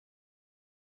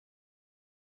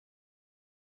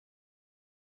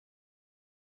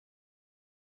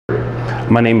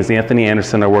My name is Anthony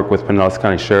Anderson. I work with Pinellas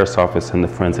County Sheriff's Office in the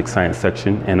Forensic Science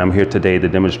section, and I'm here today to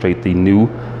demonstrate the new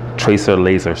tracer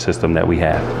laser system that we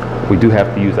have. We do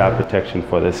have to use eye protection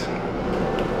for this.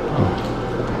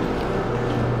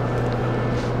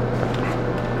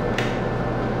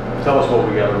 Tell us what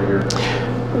we got over here.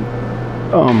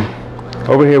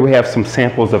 Over here we have some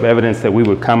samples of evidence that we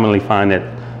would commonly find at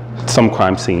some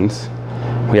crime scenes.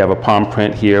 We have a palm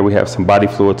print here. We have some body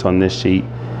fluids on this sheet.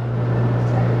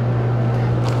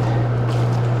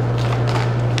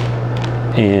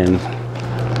 And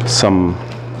some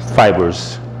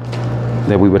fibers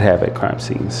that we would have at crime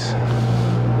scenes.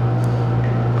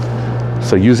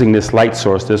 So using this light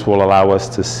source, this will allow us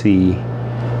to see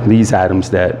these items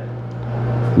that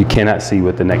you cannot see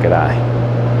with the naked eye.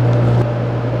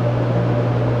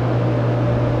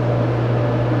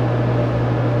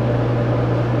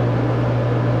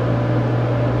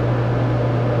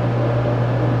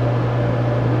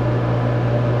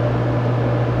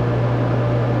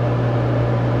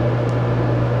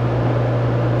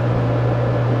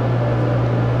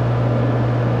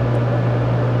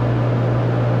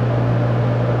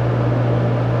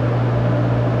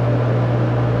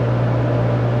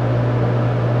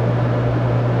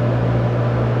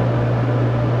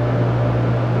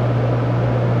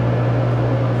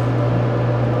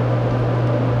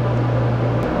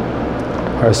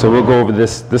 All right, so we'll go over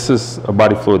this. This is a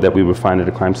body fluid that we would find at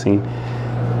a crime scene.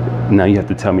 Now you have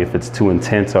to tell me if it's too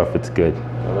intense or if it's good.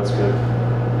 Oh, that's good.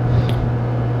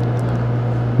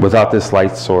 Without this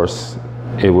light source,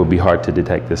 it would be hard to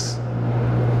detect this.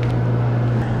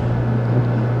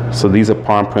 So these are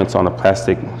palm prints on a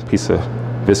plastic piece of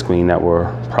visqueen that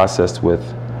were processed with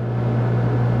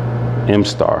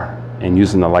M-Star, and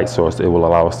using the light source, it will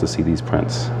allow us to see these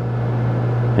prints.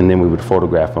 And then we would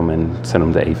photograph them and send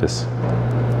them to APHIS.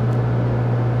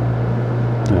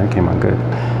 That came out good.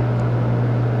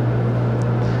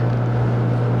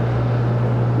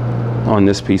 On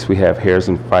this piece we have hairs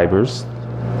and fibers.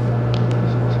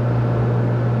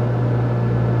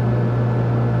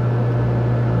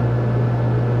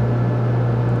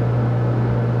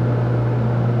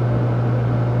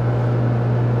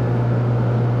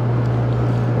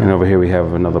 And over here we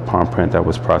have another palm print that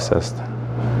was processed.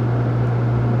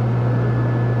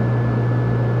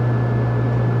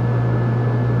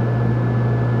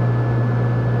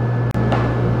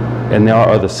 And there are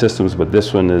other systems, but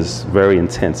this one is very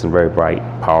intense and very bright,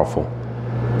 powerful.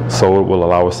 So it will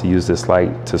allow us to use this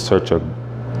light to search a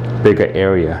bigger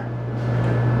area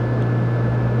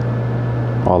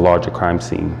or a larger crime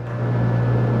scene.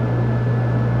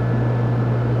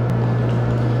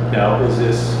 Now,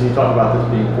 can you talk about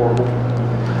this being portable?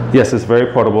 Yes, it's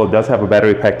very portable. It does have a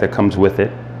battery pack that comes with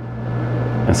it.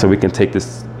 And so we can take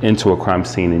this into a crime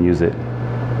scene and use it.